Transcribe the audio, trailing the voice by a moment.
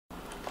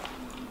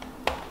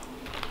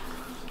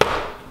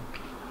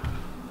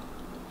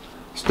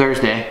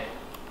Thursday.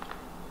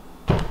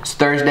 It's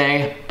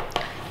Thursday,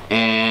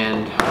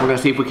 and we're gonna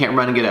see if we can't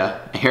run and get a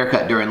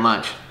haircut during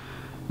lunch.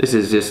 This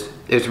is just,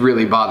 it's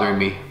really bothering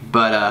me.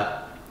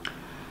 But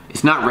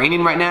it's not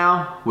raining right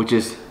now, which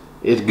is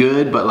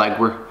good, but like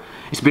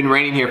it's been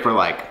raining here for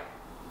like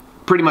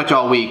pretty much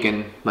all week,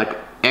 and like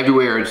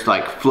everywhere it's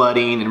like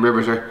flooding and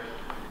rivers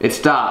it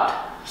stopped.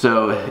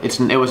 So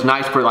it was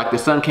nice for like the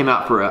sun came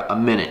out for a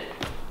minute.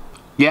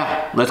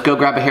 Yeah, let's go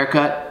grab a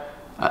haircut.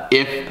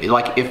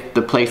 If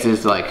the place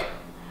is like,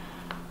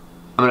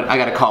 I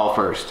gotta call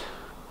first.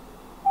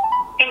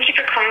 Thank you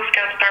for calling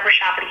Scouts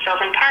Barbershop in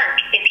Sylvan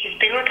Park. If you've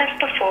been with us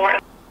before.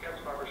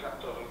 Scouts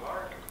Barbershop, Sylvan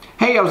Park.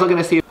 Hey, I was looking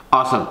to see.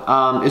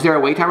 Awesome. Is there a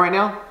wait time right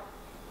now?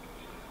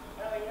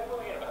 Yeah,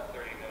 we'll get about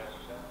 30 minutes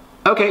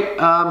or so. Okay.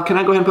 Can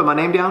I go ahead and put my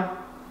name down?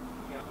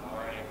 Yeah,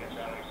 alright, I can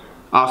sound you, sir.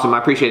 Awesome. I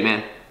appreciate it,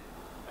 man.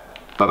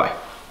 Bye bye.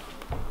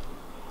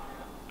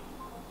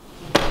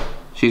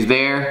 She's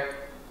there.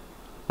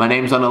 My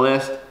name's on the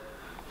list.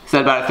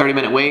 Said about a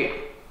 30-minute wait.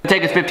 It'll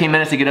take us 15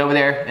 minutes to get over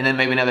there, and then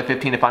maybe another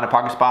 15 to find a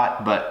parking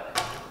spot,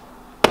 but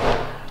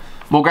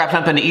we'll grab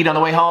something to eat on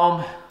the way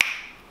home.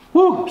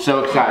 Woo,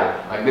 so excited.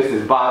 Like, this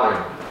is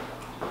bothering me.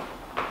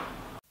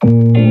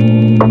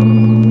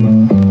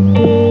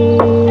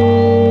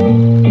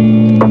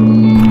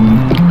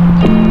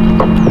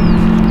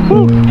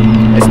 Woo,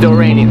 it's still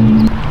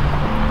raining.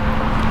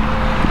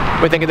 What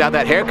do you think about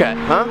that haircut,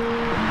 huh?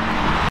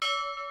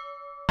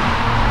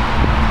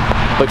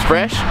 Looks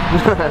fresh.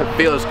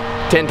 Feels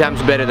 10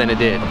 times better than it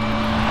did.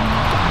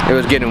 It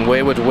was getting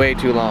way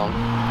too long.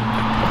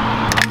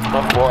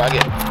 Before I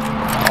get,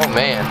 oh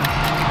man.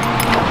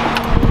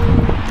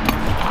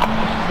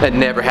 That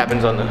never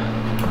happens on the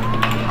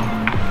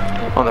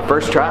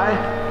first try.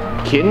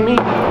 Kidding me?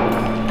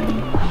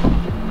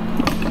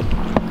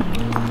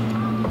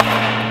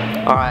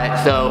 All right,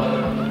 so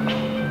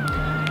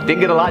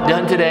didn't get a lot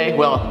done today.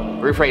 Well,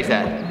 rephrase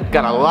that.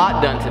 Got a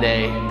lot done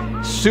today.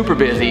 Super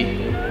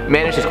busy.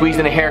 Managed to squeeze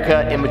in a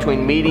haircut in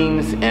between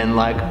meetings and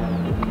like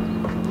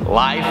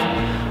life.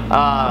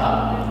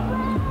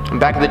 I'm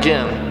back at the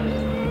gym.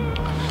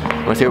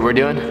 Wanna see what we're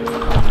doing?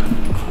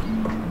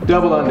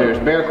 Double unders,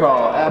 bear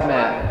crawl, ab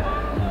mat,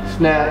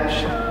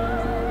 snatch,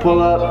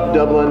 pull up,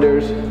 double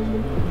unders.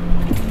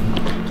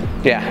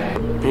 Yeah,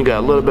 you got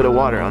a little bit of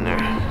water on there.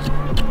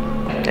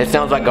 It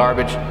sounds like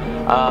garbage.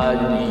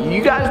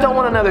 You guys don't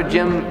want another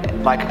gym,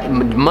 like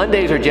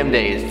Mondays are gym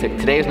days.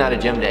 Today is not a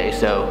gym day,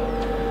 so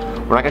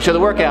we're not gonna show the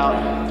workout.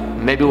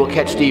 Maybe we'll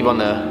catch Steve on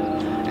the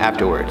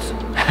afterwards.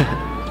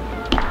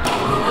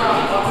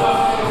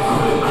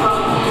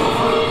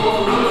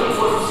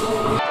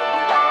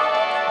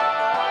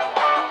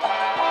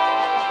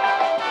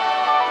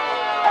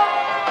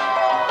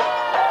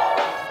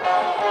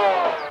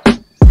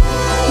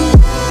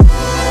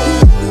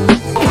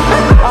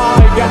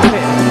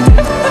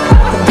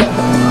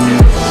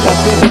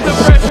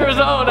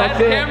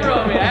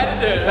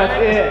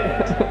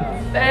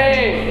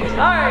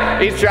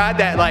 He's tried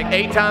that like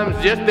 8 times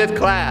just this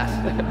class.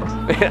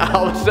 And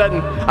all of a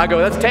sudden, I go,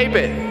 let's tape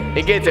it.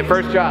 He gets it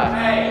first try.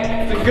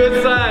 Hey, it's a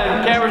good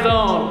sign. Camera's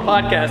on.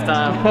 Podcast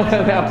time.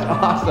 That was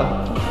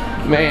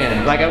awesome.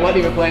 Man, like I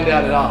wasn't even planned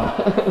out at all.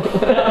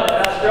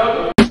 I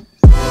struggled.